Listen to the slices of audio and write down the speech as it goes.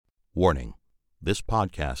Warning: this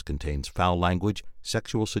podcast contains foul language,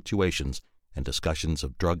 sexual situations, and discussions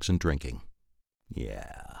of drugs and drinking.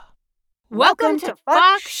 Yeah. Welcome to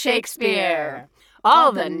Fuck Shakespeare!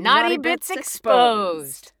 All the naughty bits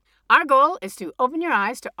exposed! Our goal is to open your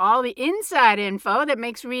eyes to all the inside info that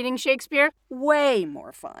makes reading Shakespeare way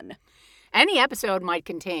more fun. Any episode might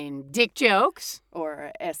contain dick jokes,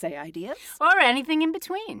 Or essay ideas. or anything in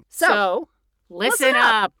between. So, listen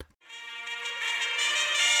up!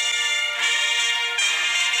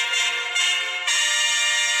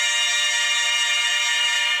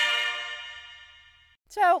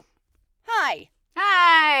 So, hi.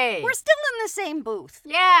 Hi! We're still in the same booth.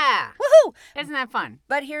 Yeah! Woohoo! Isn't that fun?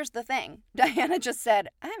 But here's the thing. Diana just said,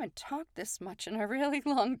 I haven't talked this much in a really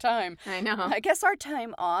long time. I know. I guess our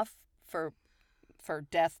time off for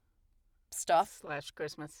death stuff. /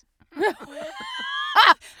 Christmas.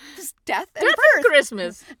 Just death and Death birth. and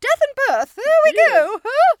Christmas. Death and birth. There we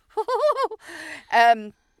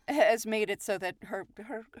go. Has made it so that her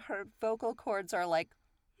vocal cords are like...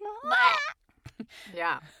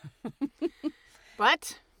 Yeah.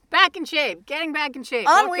 But back in shape. Getting back in shape.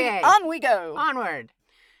 On we go. Onward.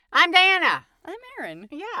 I'm Diana. I'm Erin.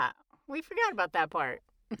 Yeah. We forgot about that part.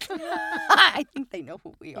 I think they know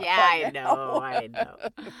who we are. Yeah, by now. I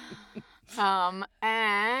know.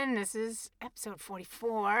 And this is episode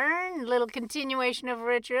 44, little continuation of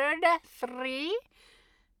Richard 3.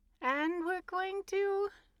 And we're going to,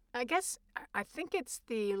 I think it's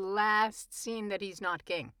the last scene that he's not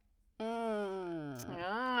king. Oh.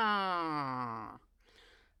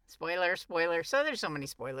 Spoiler. So there's so many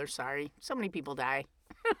spoilers, sorry. So many people die.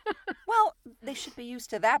 Well, they should be used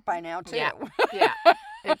to that by now, too. Yeah,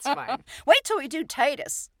 it's fine. Wait till we do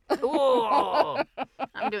Titus. Ooh.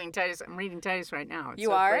 I'm doing Titus. I'm reading Titus right now. It's You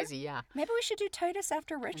so are? crazy, yeah. Maybe we should do Titus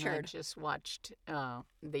after And I Richard. just watched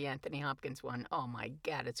the Anthony Hopkins one. Oh my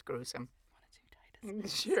God, it's gruesome.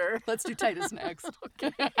 Sure. Let's do Titus next.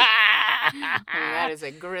 Okay. That is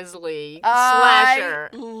a grisly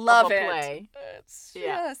slasher I love of a it. play. It's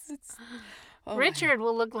Yeah. it's... Oh Richard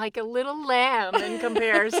will look like a little lamb in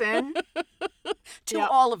comparison. to Yep.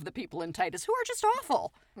 all of the people in Titus who are just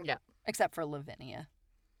awful. Yeah. Except for Lavinia.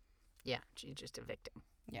 Yeah, she's just a victim.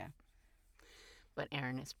 Yeah. But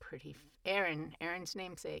Aaron is pretty. Aaron's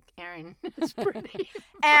namesake. Aaron is pretty.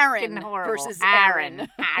 Aaron fucking horrible. versus Aaron.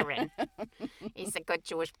 Aaron. He's a good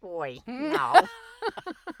Jewish boy. No.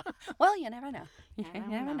 Well, you never know. You I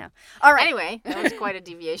don't never know. know. All right. Anyway, that was quite a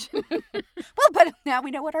deviation. Well, but now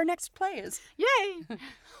we know what our next play is. Yay!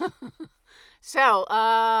 So,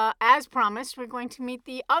 as promised, we're going to meet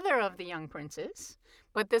the other of the young princes.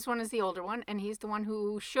 But this one is the older one, and he's the one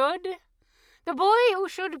the boy who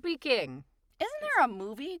should be king. Isn't there a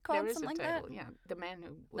movie called There is something a like title, that? yeah.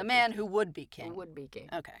 The man Who would be king. Who would be king.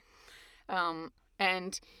 Okay.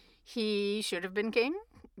 And he should have been king,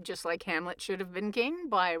 just like Hamlet should have been king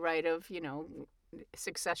by right of,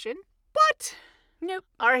 succession. But Nope.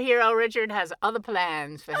 our hero Richard has other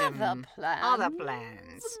plans for him. Other Other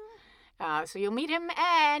plans. So you'll meet him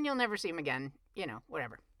and you'll never see him again.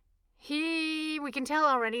 Whatever. We can tell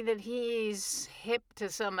already that he's hip to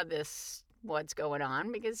some of this, what's going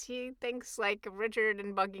on, because he thinks like Richard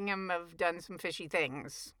and Buckingham have done some fishy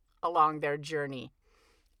things along their journey.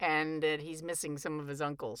 And that he's missing some of his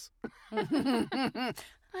uncles.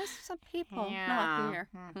 There's some people not here.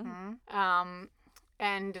 Mm-hmm.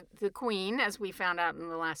 And the queen, as we found out in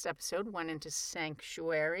the last episode, went into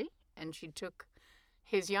sanctuary, and she took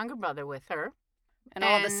his younger brother with her. And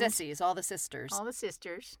all the sissies, all the sisters. All the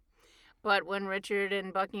sisters. But when Richard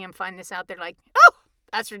and Buckingham find this out, they're like, oh,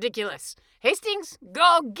 that's ridiculous. Hastings,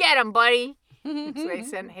 go get him, buddy. So they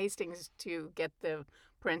sent Hastings to get the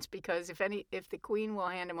prince, because if the queen will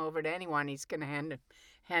hand him over to anyone, she's going to hand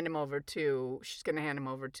him over to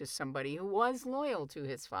somebody who was loyal to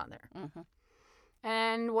his father. Mm-hmm.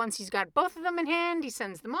 And once he's got both of them in hand, he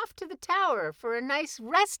sends them off to the tower for a nice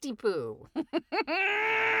resty poo.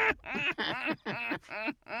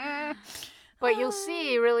 But you'll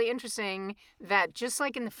see, really interesting, that just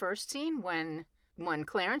like in the first scene, when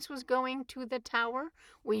Clarence was going to the tower,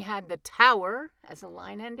 we had the tower as a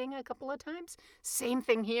line ending a couple of times. Same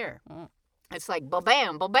thing here. It's like,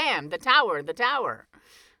 ba-bam, ba-bam, the tower.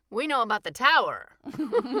 We know about the tower.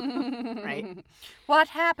 Right? What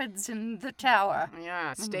happens in the tower?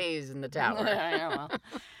 Yeah, stays in the tower.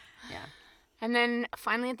 Yeah. And then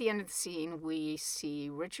finally at the end of the scene, we see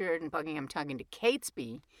Richard and Buckingham talking to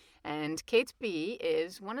Catesby. And Catesby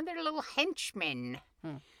is one of their little henchmen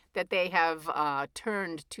that they have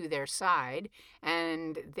turned to their side.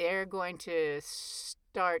 And they're going to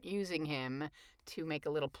start using him to make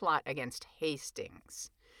a little plot against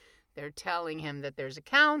Hastings. They're telling him that there's a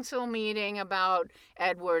council meeting about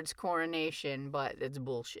Edward's coronation, but it's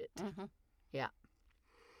bullshit. Mm-hmm. Yeah.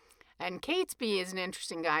 And Catesby is an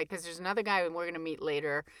interesting guy because there's another guy we're going to meet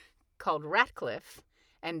later called Ratcliffe,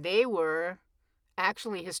 and they were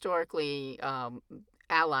actually historically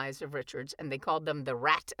allies of Richard's, and they called them the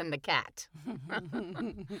Rat and the Cat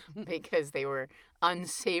because they were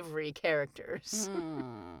unsavory characters.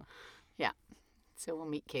 Yeah. So we'll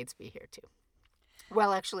meet Catesby here too.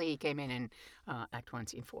 Well, actually, he came in Act 1,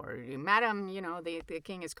 Scene 4. Madam, the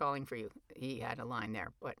king is calling for you. He had a line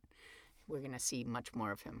there, but we're going to see much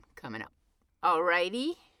more of him coming up.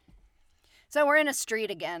 Alrighty. So we're in a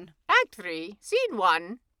street again. Act 3, Scene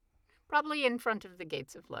 1. Probably in front of the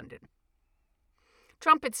gates of London.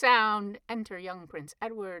 Trumpet sound. Enter young Prince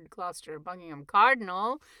Edward, Gloucester, Buckingham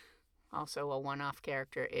Cardinal. Also a one-off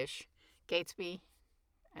character-ish. Catesby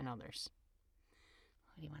and others.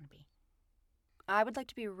 What do you want to be? I would like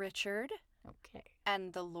to be Richard. Okay.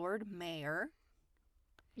 And the Lord Mayor.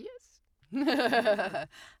 Yes.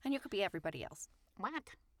 And you could be everybody else. What?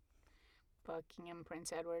 Buckingham,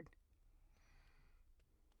 Prince Edward.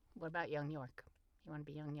 What about young York? You want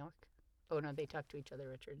to be young York? Oh, no, they talk to each other,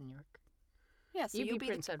 Richard and York. Yeah, so you be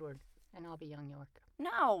Prince Edward, and I'll be young York.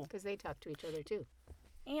 No. Because they talk to each other, too.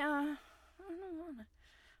 Yeah. I don't wanna.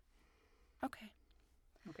 Okay.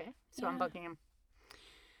 Okay, so Yeah. I'm Buckingham.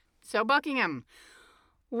 So, Buckingham,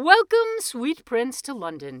 welcome, sweet prince, to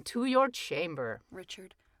London, to your chamber.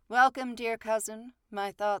 Richard. Welcome, dear cousin.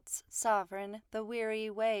 My thoughts sovereign. The weary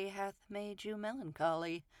way hath made you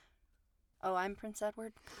melancholy. Oh, I'm Prince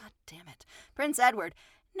Edward? God damn it. Prince Edward.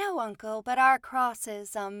 No, uncle, but our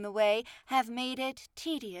crosses on the way have made it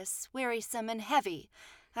tedious, wearisome, and heavy.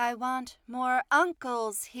 I want more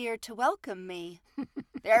uncles here to welcome me.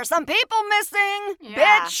 There are some people missing,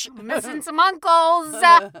 Yeah, bitch! missing some uncles.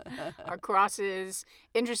 Our cross is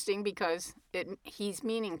interesting because he's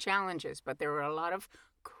meaning challenges, but there were a lot of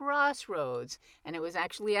crossroads, and it was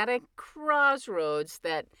actually at a crossroads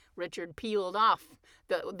that Richard peeled off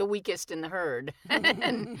the weakest in the herd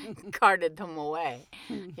and carted them away.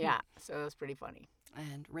 Yeah, so it was pretty funny.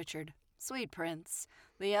 And Richard, sweet prince,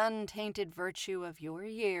 the untainted virtue of your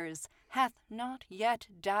years hath not yet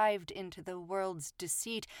dived into the world's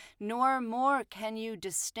deceit, nor more can you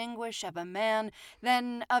distinguish of a man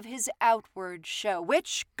than of his outward show,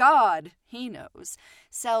 which God, he knows,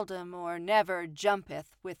 seldom or never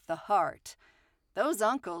jumpeth with the heart. Those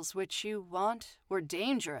uncles which you want were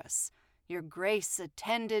dangerous. Your grace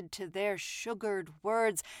attended to their sugared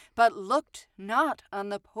words, but looked not on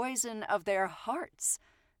the poison of their hearts.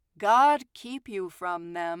 God keep you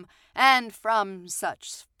from them, and from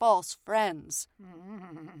such false friends.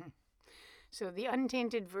 So the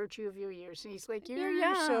untainted virtue of your years. He's like, You're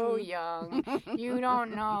you're so young. You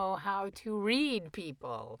don't know how to read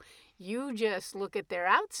people. You just look at their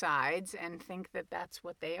outsides and think that that's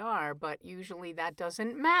what they are, but usually that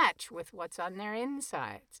doesn't match with what's on their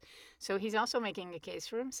insides. So he's also making a case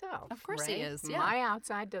for himself. Of course he right? is, yeah. My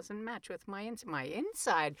outside doesn't match with my inside. My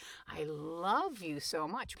inside, I love you so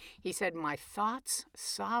much. He said, my thoughts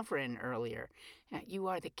sovereign earlier. You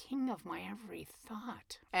are the king of my every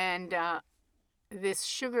thought. And this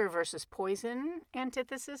sugar versus poison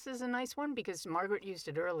antithesis is a nice one because Margaret used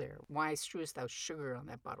it earlier. Why strewest thou sugar on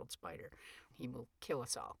that bottled spider? He will kill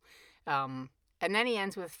us all. And then he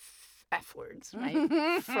ends with F words,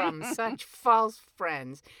 right? From such false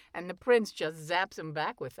friends. And the prince just zaps him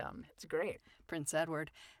back with them. It's great. Prince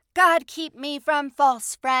Edward. God keep me from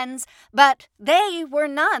false friends, but they were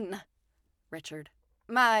none. Richard.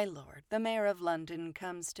 My lord, the mayor of London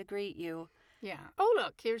comes to greet you. Yeah. Oh,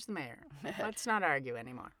 look, here's the mayor. Let's not argue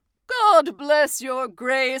anymore. God bless your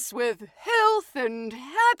grace with health and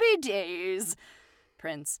happy days.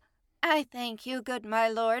 Prince. I thank you, good my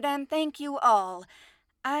lord, and thank you all.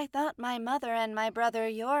 I thought my mother and my brother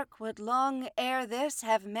York would long ere this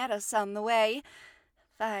have met us on the way.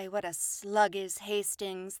 Fie, what a slug is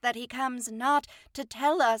Hastings, that he comes not to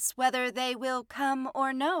tell us whether they will come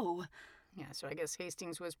or no. Yeah, so I guess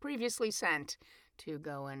Hastings was previously sent to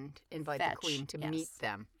go and invite Fetch, the queen to yes. meet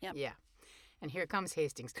them. Yep. Yeah. And here comes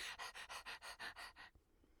Hastings.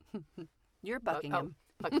 You're Buckingham.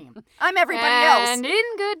 Buckingham. I'm everybody else. And in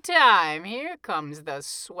good time, here comes the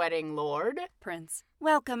sweating lord. Prince.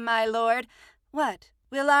 Welcome, my lord. What,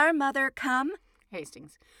 will our mother come?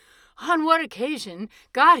 Hastings. On what occasion,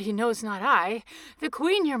 God he knows not I, the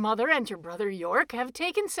queen your mother and your brother York have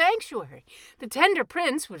taken sanctuary. The tender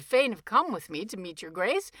prince would fain have come with me to meet your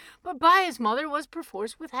grace, but by his mother was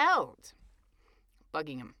perforce withheld.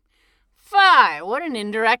 Buckingham. Fie, what an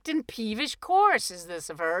indirect and peevish course is this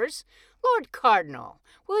of hers. Lord Cardinal,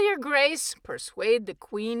 will your grace persuade the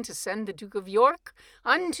Queen to send the Duke of York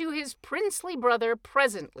unto his princely brother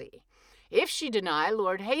presently? If she deny,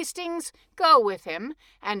 Lord Hastings, go with him,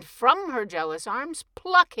 and from her jealous arms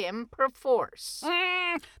pluck him perforce.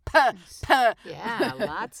 Yeah,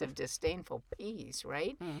 lots of disdainful peas,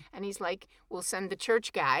 right? And he's like, we'll send the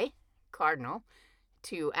church guy, Cardinal,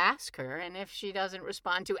 to ask her, and if she doesn't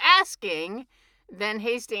respond to asking, then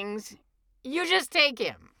Hastings, you just take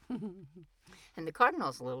him. And the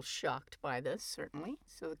Cardinal's a little shocked by this, certainly.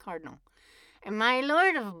 So the Cardinal, my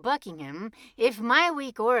Lord of Buckingham, if my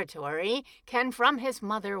weak oratory can from his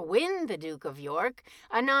mother win the Duke of York,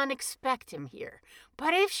 anon expect him here.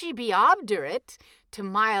 But if she be obdurate to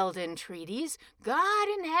mild entreaties, God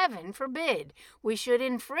in heaven forbid we should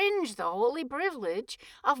infringe the holy privilege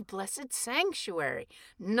of blessed sanctuary.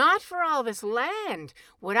 Not for all this land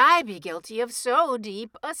would I be guilty of so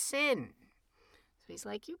deep a sin. So he's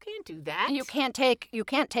like, you can't do that. You can't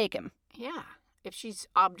take him. Yeah. If she's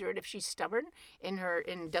obdurate, if she's stubborn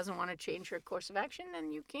and doesn't want to change her course of action,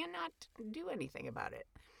 then you cannot do anything about it.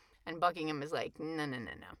 And Buckingham is like, no.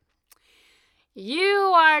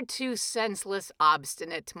 You are too senseless,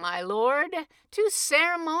 obstinate, my lord, too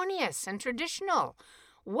ceremonious and traditional.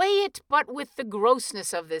 Weigh it but with the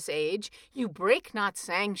grossness of this age, you break not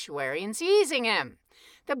sanctuary in seizing him.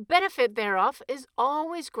 The benefit thereof is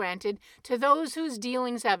always granted to those whose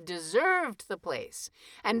dealings have deserved the place,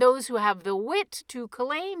 and those who have the wit to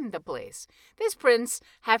claim the place. This prince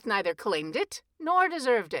hath neither claimed it nor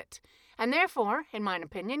deserved it, and therefore, in mine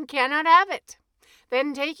opinion, cannot have it.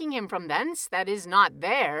 Then taking him from thence, that is not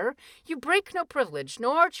there, you break no privilege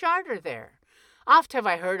nor charter there. Oft have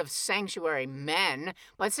I heard of sanctuary men,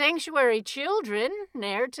 but sanctuary children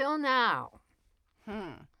ne'er till now.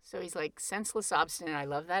 So he's like, senseless, obstinate. I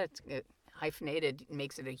love that. It's hyphenated,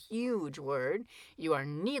 makes it a huge word. You are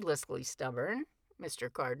needlessly stubborn,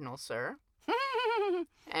 Mr. Cardinal, sir.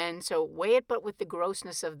 And so weigh it but with the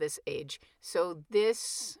grossness of this age. So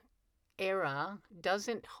this era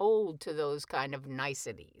doesn't hold to those kind of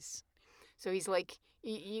niceties. So he's like,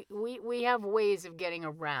 we have ways of getting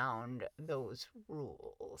around those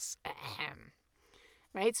rules. Ahem.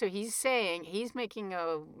 Right? So he's making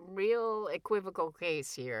a real equivocal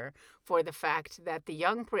case here for the fact that the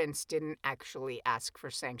young prince didn't actually ask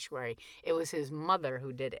for sanctuary. It was his mother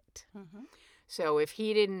who did it. So if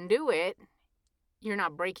he didn't do it, you're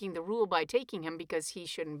not breaking the rule by taking him because he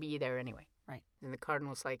shouldn't be there anyway. Right. And the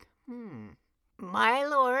cardinal's like, My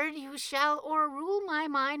lord, you shall o'errule my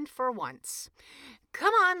mind for once.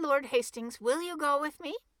 Come on, Lord Hastings, will you go with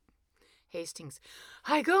me? Hastings,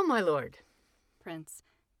 I go, my lord. Prince,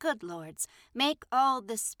 good lords, make all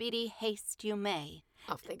the speedy haste you may.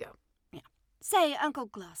 Off they go. Yeah. Say, Uncle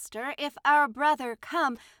Gloucester, if our brother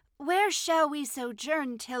come, where shall we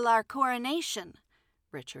sojourn till our coronation?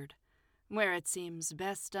 Richard, where it seems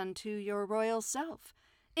best unto your royal self.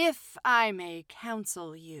 If I may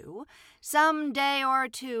counsel you, some day or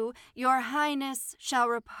two your highness shall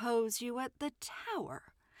repose you at the Tower.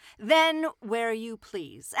 Then where you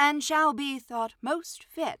please, and shall be thought most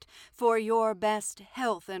fit for your best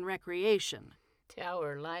health and recreation.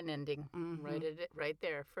 Tower, line ending. Right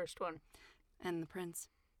there, first one. And the prince,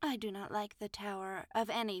 I do not like the Tower of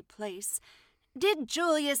any place. Did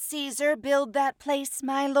Julius Caesar build that place,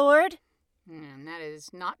 my lord? And that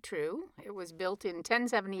is not true. It was built in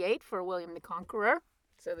 1078 for William the Conqueror,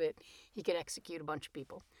 so that he could execute a bunch of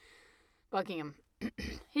people. Buckingham,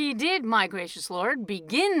 he did, my gracious lord,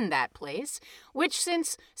 begin that place, which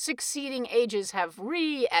since succeeding ages have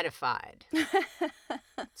re-edified.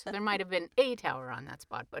 So there might have been a tower on that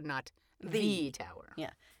spot, but not the tower.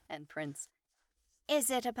 Yeah, and Prince, is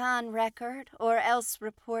it upon record, or else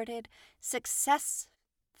reported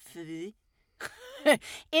successfully?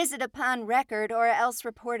 Is it upon record, or else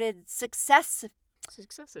reported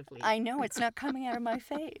Successively. I know, it's not coming out of my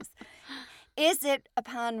face. Is it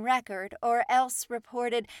upon record, or else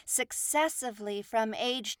reported successively from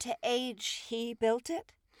age to age he built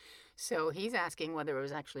it? So he's asking whether it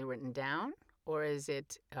was actually written down, or is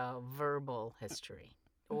it verbal history,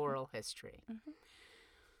 oral history?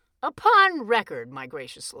 Upon record, my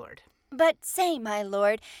gracious lord. But say, my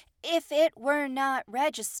lord, if it were not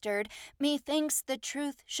registered, methinks the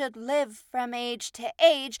truth should live from age to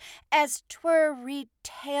age, as 'twere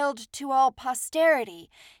retailed to all posterity,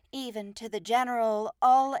 even to the general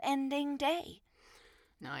all-ending day.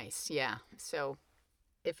 Nice, yeah. So,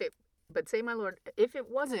 but say, my lord, if it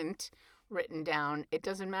wasn't written down, it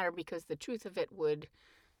doesn't matter because the truth of it would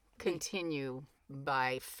continue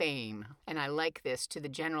by fame. And I like this, to the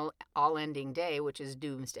general all-ending day, which is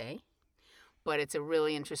doomsday. But it's a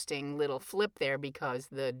really interesting little flip there because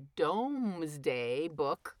the Domesday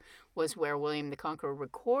Book was where William the Conqueror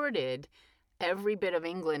recorded every bit of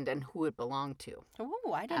England and who it belonged to.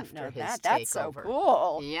 Oh, I didn't know after his that. That's so takeover.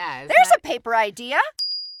 cool. Yeah. isn't There's that- a paper idea.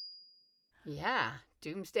 Yeah.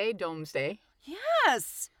 Domesday.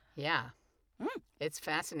 Yes. Yeah. Mm. It's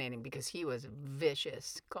fascinating because he was a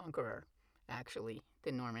vicious conqueror, actually,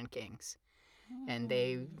 the Norman kings. And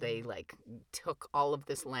they like took all of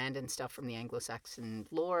this land and stuff from the Anglo-Saxon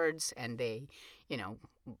lords, and they,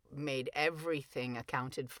 made everything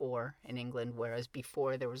accounted for in England, whereas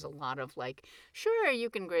before there was a lot of like, sure, you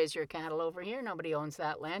can graze your cattle over here, nobody owns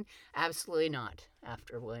that land. Absolutely not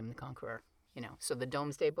after William the Conqueror, So the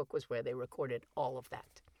Domesday Book was where they recorded all of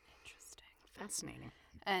that. Interesting. Fascinating.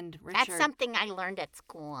 And Richard. That's something I learned at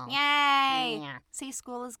school. Yay! Yeah. See,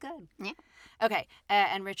 school is good. Yeah. Okay,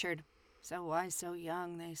 and Richard. So wise, so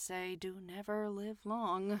young, they say, do never live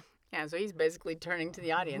long. Yeah, so he's basically turning to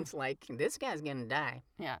the audience like, this guy's gonna die.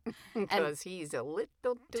 Yeah. Because he's a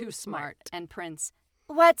little too smart. And Prince.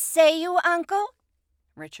 What say you, uncle?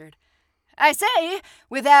 Richard. I say,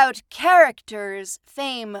 without characters,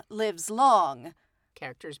 fame lives long.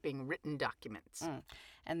 Characters being written documents.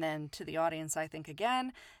 And then to the audience, I think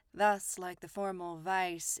again, thus, like the formal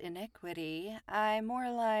vice iniquity, I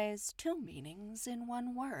moralize two meanings in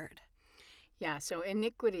one word. Yeah, so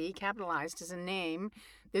iniquity, capitalized as a name,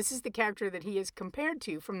 this is the character that he is compared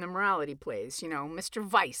to from the morality plays, Mr.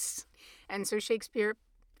 Vice. And so Shakespeare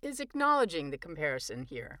is acknowledging the comparison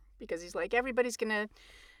here because he's like, everybody's going to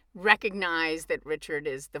recognize that Richard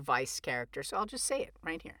is the Vice character, so I'll just say it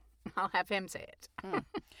right here. I'll have him say it.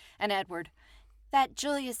 And Edward. That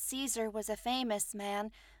Julius Caesar was a famous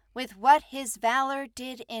man, with what his valor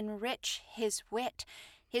did enrich his wit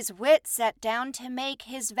set down to make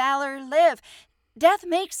his valor live. Death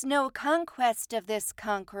makes no conquest of this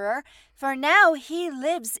conqueror, for now he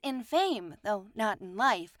lives in fame, though not in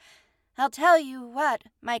life. I'll tell you what,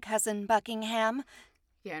 my cousin Buckingham.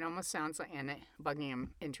 Yeah, it almost sounds like, and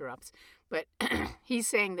Buckingham interrupts, but he's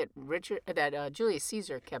saying that Julius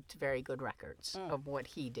Caesar kept very good records of what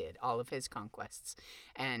he did, all of his conquests,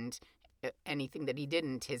 and anything that he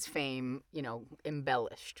didn't, his fame,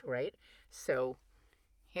 embellished, right? So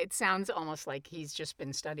it sounds almost like he's just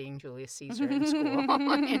been studying Julius Caesar in school,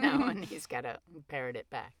 and he's got to parrot it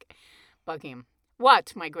back. Buckingham,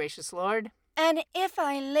 what, my gracious lord? And if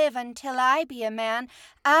I live until I be a man,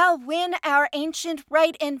 I'll win our ancient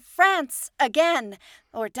right in France again,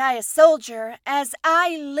 or die a soldier as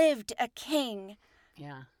I lived a king.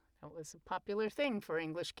 Yeah, that was a popular thing for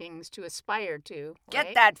English kings to aspire to. Get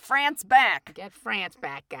right? that France back. Get France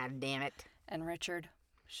back, goddammit. And Richard,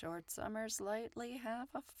 short summers lightly have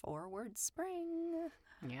a forward spring.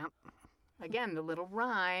 Yep. Again, the little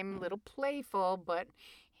rhyme, little playful, but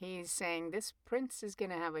he's saying this prince is going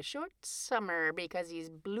to have a short summer because he's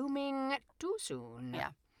blooming too soon.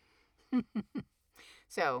 Yeah.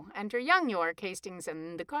 So, enter young York, Hastings,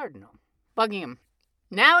 and the Cardinal. Buckingham.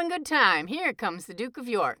 Now in good time, here comes the Duke of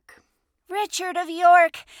York. Richard of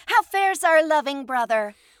York, how fares our loving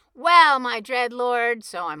brother? Well, my dread lord,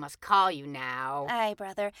 so I must call you now. Aye,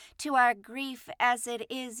 brother, to our grief as it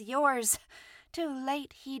is yours. Too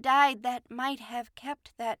late he died that might have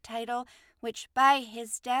kept that title, which by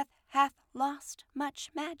his death hath lost much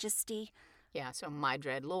majesty. Yeah, so my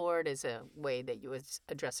dread lord is a way that you would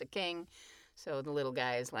address a king. So the little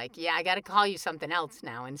guy is like, yeah, I got to call you something else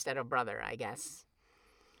now instead of brother, I guess.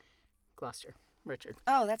 Gloucester, Richard.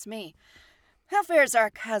 Oh, that's me. How fares our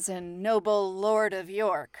cousin, noble Lord of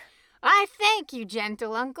York? I thank you,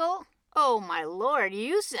 gentle uncle. Oh, my lord,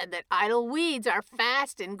 you said that idle weeds are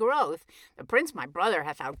fast in growth. The prince, my brother,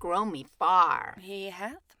 hath outgrown me far. He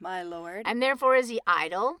hath, my lord. And therefore is he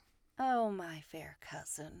idle? Oh, my fair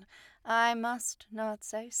cousin, I must not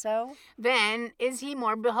say so. Then is he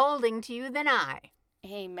more beholding to you than I?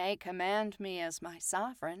 He may command me as my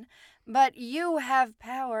sovereign, but you have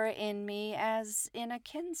power in me as in a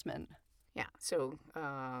kinsman. Yeah, so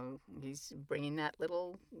he's bringing that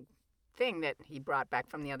little thing that he brought back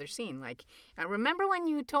from the other scene. Like, I remember when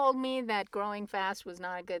you told me that growing fast was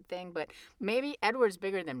not a good thing, but maybe Edward's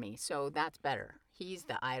bigger than me, so that's better. He's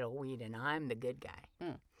the idle weed and I'm the good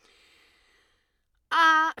guy.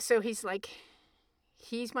 So he's like,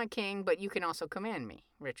 he's my king, but you can also command me,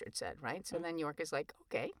 Richard said, right? So then York is like,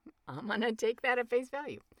 okay, I'm going to take that at face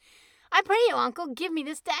value. I pray you, uncle, give me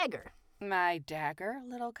this dagger. My dagger,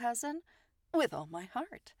 little cousin? With all my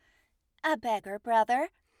heart. A beggar, brother?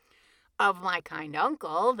 Of my kind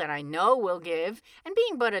uncle, that I know will give, and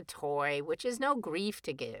being but a toy, which is no grief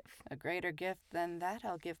to give. A greater gift than that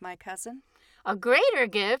I'll give my cousin. A greater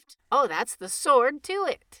gift? Oh, that's the sword to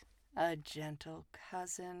it. A gentle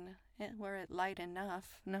cousin. Were it light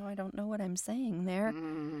enough. No, I don't know what I'm saying there.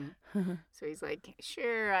 So he's like,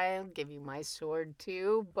 sure, I'll give you my sword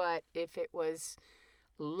too, but if it was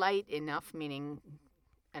light enough, meaning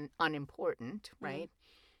unimportant, right?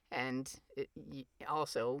 And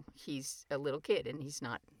also, he's a little kid and he's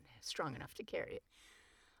not strong enough to carry it.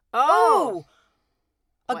 Oh!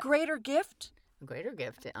 A What? greater gift? A greater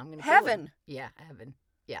gift. I'm going to Heaven. Yeah, heaven.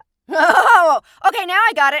 Yeah. Oh! Okay, now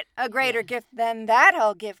I got it. A greater gift than that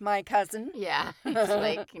I'll give my cousin. Yeah. It's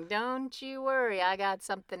like, don't you worry. I got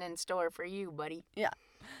something in store for you, buddy. Yeah.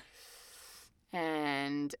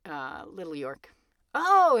 And Little York.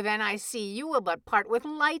 Oh, then I see you will but part with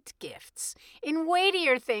light gifts. In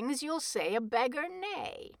weightier things you'll say a beggar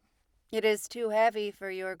nay. It is too heavy for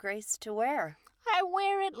your grace to wear. I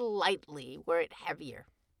wear it lightly, were it heavier.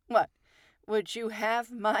 What? Would you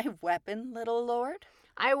have my weapon, little lord?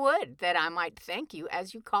 I would, that I might thank you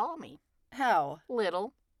as you call me. How?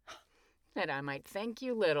 Little. That I might thank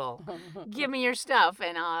you, little. Give me your stuff,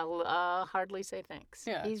 and I'll hardly say thanks.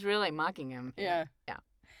 Yeah. He's really mocking him. Yeah.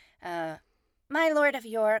 Yeah. My Lord of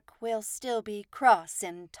York will still be cross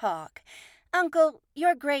in talk. Uncle,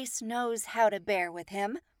 your grace knows how to bear with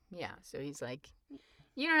him. Yeah, so he's like,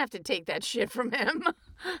 you don't have to take that shit from him,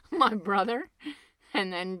 my brother.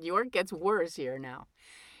 And then York gets worse here now.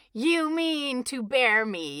 You mean to bear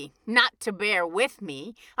me, not to bear with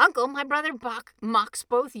me. Uncle, my brother mocks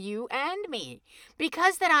both you and me.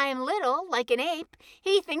 Because that I am little, like an ape,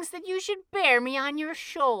 he thinks that you should bear me on your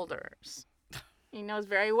shoulders. He knows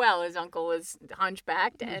very well his uncle is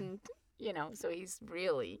hunchbacked, and, so he's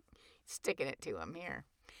really sticking it to him here.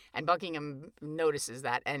 And Buckingham notices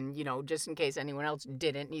that, and, just in case anyone else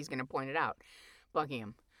didn't, he's going to point it out.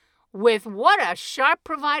 Buckingham. With what a sharp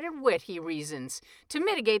provided wit, he reasons. To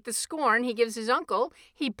mitigate the scorn he gives his uncle,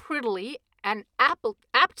 he prettily and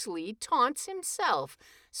aptly taunts himself.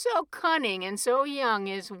 So cunning and so young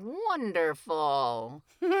is wonderful.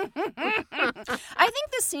 I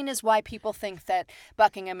think this scene is why people think that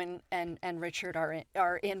Buckingham and Richard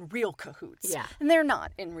are in real cahoots. Yeah. And they're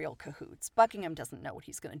not in real cahoots. Buckingham doesn't know what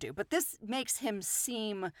he's going to do. But this makes him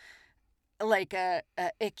seem like a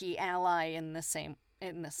icky ally in the same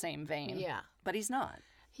vein. Yeah. But he's not.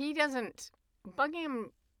 He doesn't.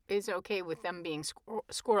 Buckingham is okay with them being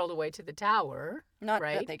squirreled away to the tower. Not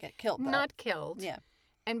right? that they get killed, though. Not killed. Yeah.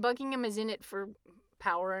 And Buckingham is in it for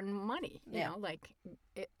power and money. You Yeah. know,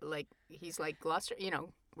 like he's like Gloucester.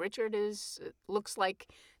 Richard looks like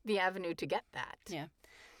the avenue to get that. Yeah.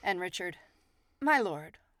 And Richard, my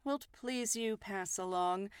lord, will't please you pass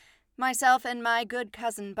along? Myself and my good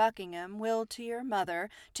cousin Buckingham will to your mother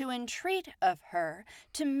to entreat of her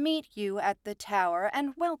to meet you at the tower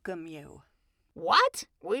and welcome you. What?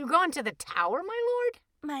 We've gone to the tower, my lord?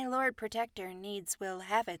 My lord protector needs will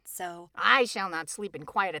have it so. I shall not sleep in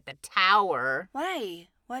quiet at the tower. Why?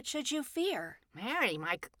 What should you fear? Mary,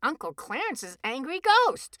 my Uncle Clarence's angry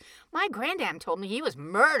ghost. My grandam told me he was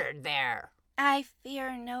murdered there. I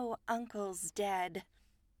fear no uncle's dead.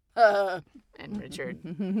 And Richard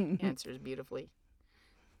answers beautifully.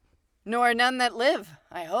 Nor none that live,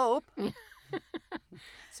 I hope.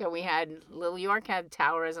 So we had Little York had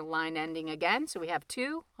tower as a line ending again, so we have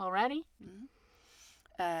two already.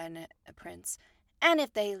 And Prince, and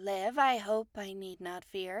if they live, I hope I need not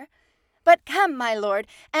fear. But come, my lord,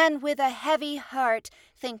 and with a heavy heart,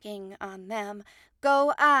 thinking on them,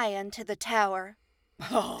 go I unto the tower.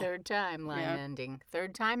 Third time line Yeah. ending.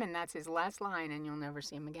 Third time, and that's his last line, and you'll never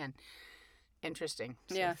see him again. Interesting.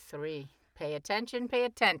 So Yeah. 3. Pay attention, pay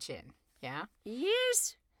attention. Yeah?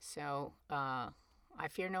 Yes. So, I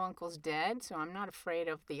fear no uncle's dead, so I'm not afraid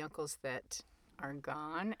of the uncles that are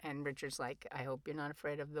gone. And Richard's like, I hope you're not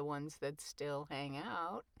afraid of the ones that still hang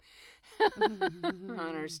out and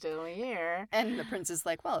are still here. And the prince is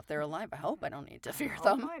like, well, if they're alive, I hope I don't need to fear I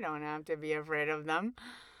hope them. I don't have to be afraid of them.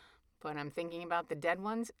 But I'm thinking about the dead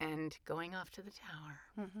ones and going off to the tower.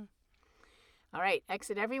 Mhm. All right,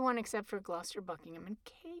 exit everyone except for Gloucester, Buckingham, and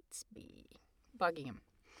Catesby. Buckingham.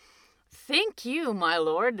 Think you, my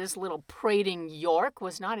lord, this little prating York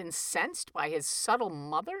was not incensed by his subtle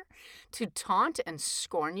mother to taunt and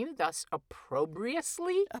scorn you thus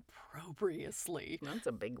opprobriously? Opprobriously. That's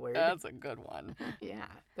a big word. That's a good one. Yeah,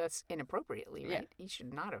 that's inappropriately, right? Yeah. He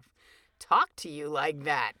should not have talked to you like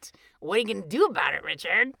that. What are you going to do about it,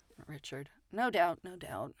 Richard? Richard. No doubt, no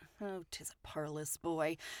doubt. Oh, 'tis a parlous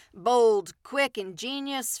boy. Bold, quick,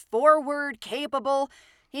 ingenious, forward, capable.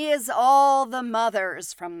 He is all the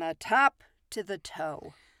mother's from the top to the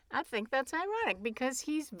toe. I think that's ironic because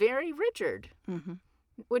he's very Richard, Mm-hmm.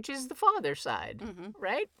 which is the father side, Mm-hmm.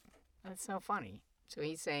 right? That's so funny. So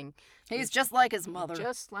he's saying... He's just like his mother.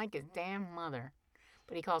 Just like his damn mother.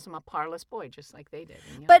 But he calls him a parlous boy, just like they did.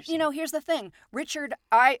 But, here's the thing. Richard,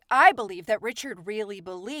 I believe that Richard really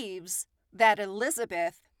believes that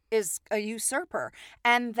Elizabeth is a usurper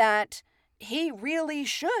and that he really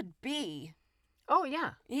should be. Oh,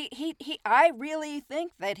 yeah. I really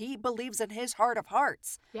think that he believes in his heart of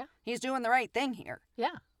hearts. Yeah. He's doing the right thing here.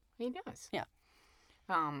 Yeah, he does. Yeah.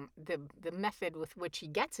 The method with which he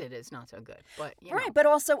gets it is not so good, but Right, but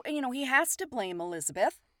also, he has to blame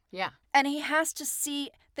Elizabeth. Yeah. And he has to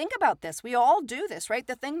think about this. We all do this, right?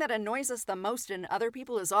 The thing that annoys us the most in other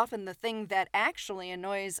people is often the thing that actually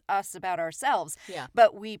annoys us about ourselves. Yeah.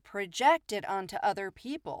 But we project it onto other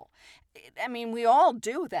people. I mean, we all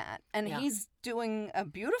do that. And he's doing a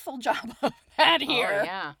beautiful job of that here. Oh,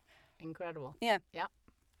 yeah. Incredible. Yeah. Yeah.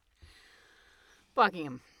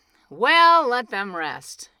 Buckingham. Well, let them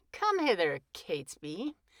rest. Come hither,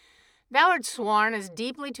 Catesby. Thou art sworn as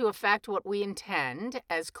deeply to effect what we intend,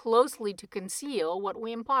 as closely to conceal what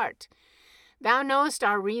we impart. Thou knowest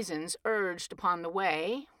our reasons urged upon the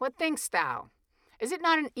way. What think'st thou? Is it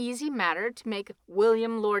not an easy matter to make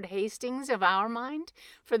William Lord Hastings of our mind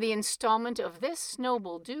for the installment of this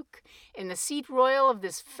noble duke in the seat royal of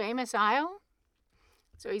this famous isle?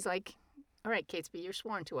 So he's like, all right, Catesby, you're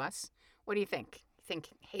sworn to us. What do you think? Think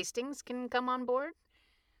Hastings can come on board?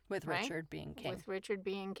 With right? Richard being king. With Richard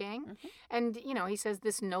being king. Mm-hmm. And, he says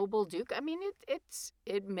this noble duke. I mean,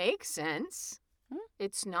 it makes sense.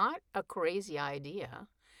 It's not a crazy idea.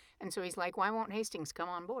 And so he's like, why won't Hastings come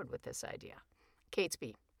on board with this idea?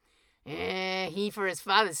 Catesby. He for his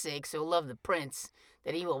father's sake so loved the prince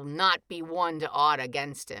that he will not be one to aught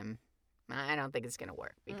against him. I don't think it's going to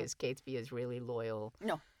work because Catesby is really loyal.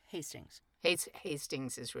 No, Hastings.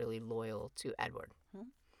 Hastings is really loyal to Edward.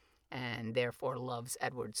 And therefore loves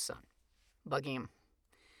Edward's son. Buckingham.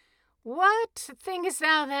 What thinkest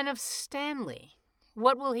thou then of Stanley?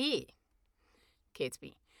 What will he?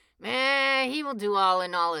 Catesby. He will do all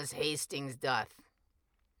in all as Hastings doth.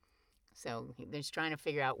 So they're just trying to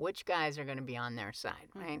figure out which guys are going to be on their side,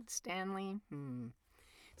 right? Stanley?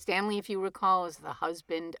 Stanley, if you recall, is the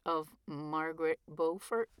husband of Margaret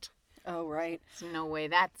Beaufort. Oh, right. There's no way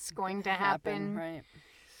that's going to happen. Right.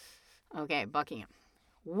 Okay, Buckingham.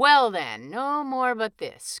 Well then, no more but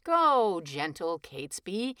this. Go, gentle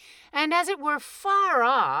Catesby, and as it were far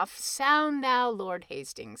off, sound thou Lord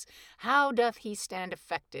Hastings. How doth he stand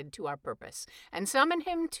affected to our purpose? And summon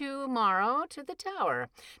him to-morrow to the Tower,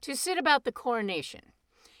 to sit about the coronation.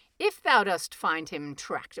 If thou dost find him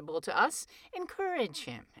tractable to us, encourage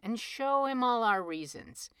him, and show him all our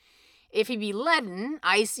reasons. If he be leaden,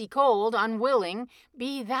 icy cold, unwilling,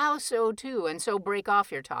 be thou so too, and so break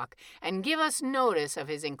off your talk, and give us notice of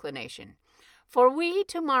his inclination. For we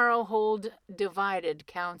tomorrow hold divided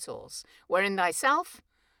councils, wherein thyself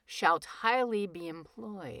shalt highly be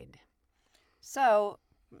employed. So,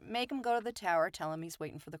 make him go to the Tower, tell him he's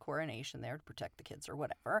waiting for the coronation there to protect the kids or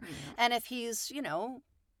whatever. And if he's,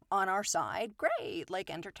 on our side, great,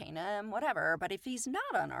 entertain him, whatever. But if he's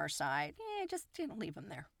not on our side, just leave him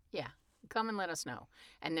there. Yeah. Come and let us know.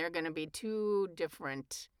 And there are going to be two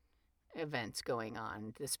different events going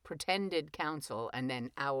on. This pretended council and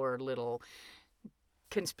then our little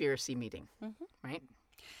conspiracy meeting, right?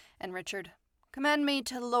 And Richard, commend me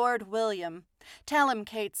to Lord William. Tell him,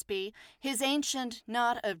 Catesby, his ancient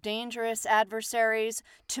knot of dangerous adversaries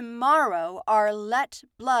tomorrow are let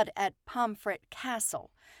blood at Pomfret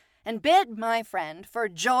Castle. And bid my friend, for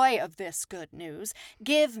joy of this good news,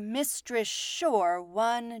 give Mistress Shore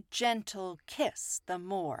one gentle kiss the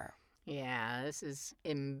more. Yeah, this is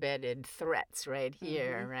embedded threats right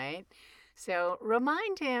here, right? So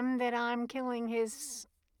remind him that I'm killing his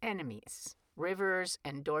enemies. Rivers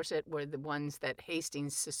and Dorset were the ones that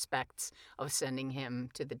Hastings suspects of sending him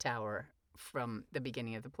to the Tower from the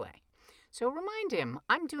beginning of the play. So remind him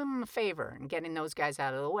I'm doing him a favor and getting those guys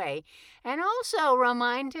out of the way. And also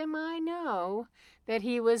remind him I know that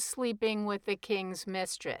he was sleeping with the king's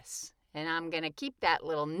mistress. And I'm going to keep that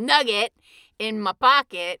little nugget in my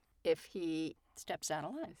pocket if he steps out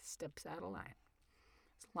of line.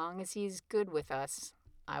 As long as he's good with us,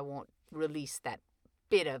 I won't release that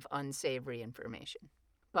bit of unsavory information.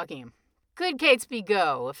 Buckingham. Good Catesby,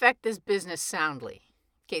 go. Effect this business soundly.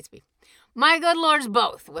 Catesby. My good lords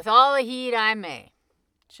both, with all the heed I may.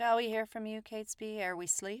 Shall we hear from you, Catesby, ere we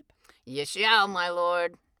sleep? Ye shall, my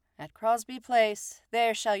lord. At Crosby Place,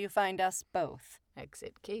 there shall you find us both.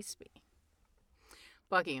 Exit Catesby.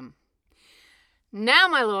 Buckingham. Now,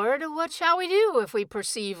 my lord, what shall we do if we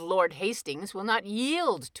perceive Lord Hastings will not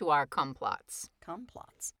yield to our complots?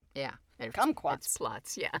 Complots? Yeah. Kumquats. It's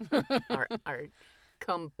plots, yeah. our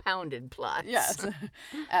compounded plots. Yes.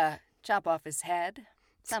 Chop off his head.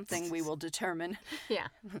 Something we will determine. Yeah,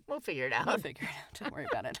 we'll figure it out. We'll figure it out. Don't worry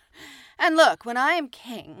about it. And look, when I am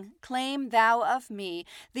king, claim thou of me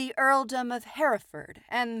the earldom of Hereford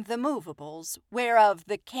and the movables, whereof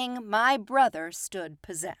the king my brother stood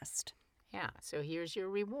possessed. Yeah, so here's your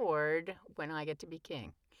reward when I get to be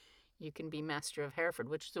king. You can be master of Hereford,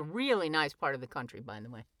 which is a really nice part of the country, by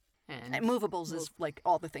the way. And movables is like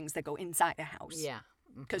all the things that go inside a house. Yeah.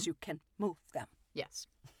 Because you can move them. Yes.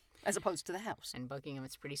 As opposed to the house. And Buckingham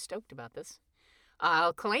is pretty stoked about this.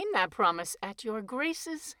 I'll claim that promise at your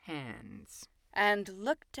grace's hands. And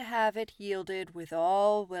look to have it yielded with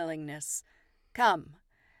all willingness. Come,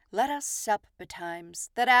 let us sup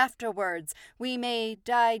betimes, that afterwards we may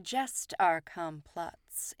digest our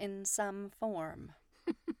complots in some form.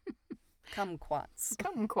 Kumquats.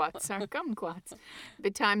 Kumquats are kumquats.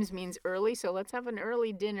 Betimes means early, so let's have an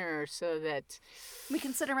early dinner so that we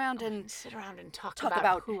can sit around and talk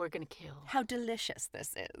about who we're going to kill. How delicious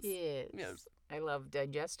this is. Yes. I love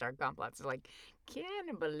digest our complots. It's like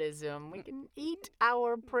cannibalism. We can eat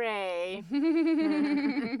our prey.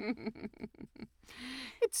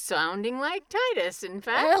 It's sounding like Titus, in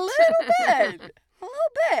fact. A little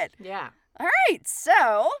bit. Yeah. All right,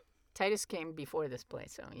 so Titus came before this play,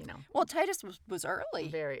 so, you know. Well, Titus was early.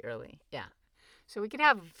 Very early, yeah. So we could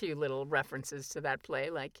have a few little references to that play,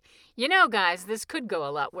 like, you know, guys, this could go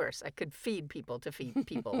a lot worse. I could feed people to feed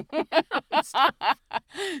people.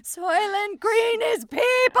 Soylent Green is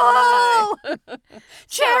people!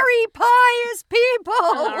 Cherry pie is people!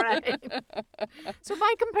 All right. So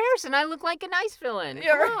by comparison, I look like a nice villain.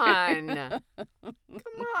 Come on.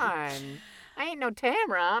 Come on. I ain't no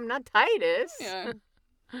Tamara. I'm not Titus. Yeah.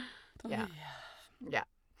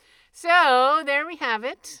 So, there we have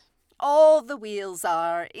it. All the wheels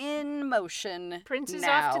are in motion. Prince is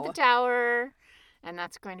now. off to the tower, and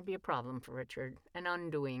that's going to be a problem for Richard, an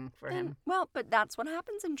undoing for him. Well, but that's what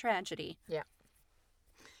happens in tragedy. Yeah.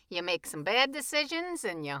 You make some bad decisions,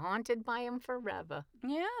 and you're haunted by them forever.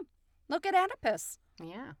 Yeah. Look at Oedipus.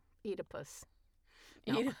 Yeah, Oedipus.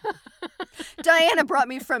 No. Diana brought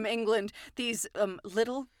me from England these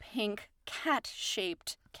little pink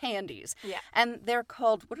cat-shaped candies. Yeah. And they're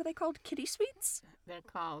called, what are they called? Kitty sweets? They're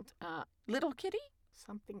called Little kitty?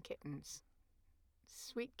 Something kittens.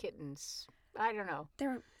 Sweet kittens. I don't know.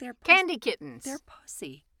 They're candy kittens. They're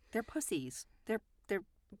pussy. They're pussies. They're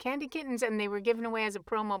candy kittens, and they were given away as a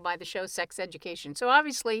promo by the show Sex Education. So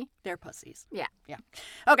obviously they're pussies. Yeah.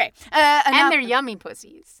 Okay. And they're yummy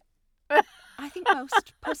pussies. I think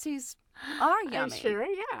most pussies are yummy. I'm sure,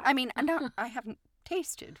 yeah. I mean, I haven't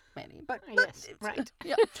tasted many, but yes, right.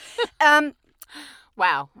 Yeah.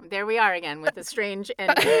 Wow, there we are again with a strange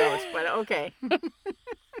ending note, but okay. Okay,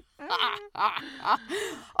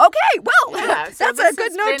 well, yeah, so that's a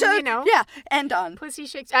good note been, to end on. Pussy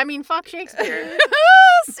Shakespeare. Fuck Shakespeare.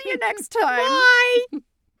 See you next time. Bye.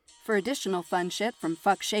 For additional fun shit from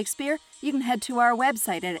Fuck Shakespeare, you can head to our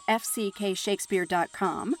website at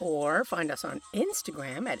fckshakespeare.com. Or find us on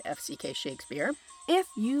Instagram at fckshakespeare. If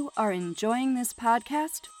you are enjoying this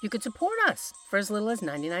podcast, you could support us for as little as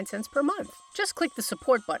 99 cents per month. Just click the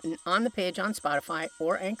support button on the page on Spotify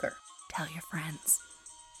or Anchor. Tell your friends.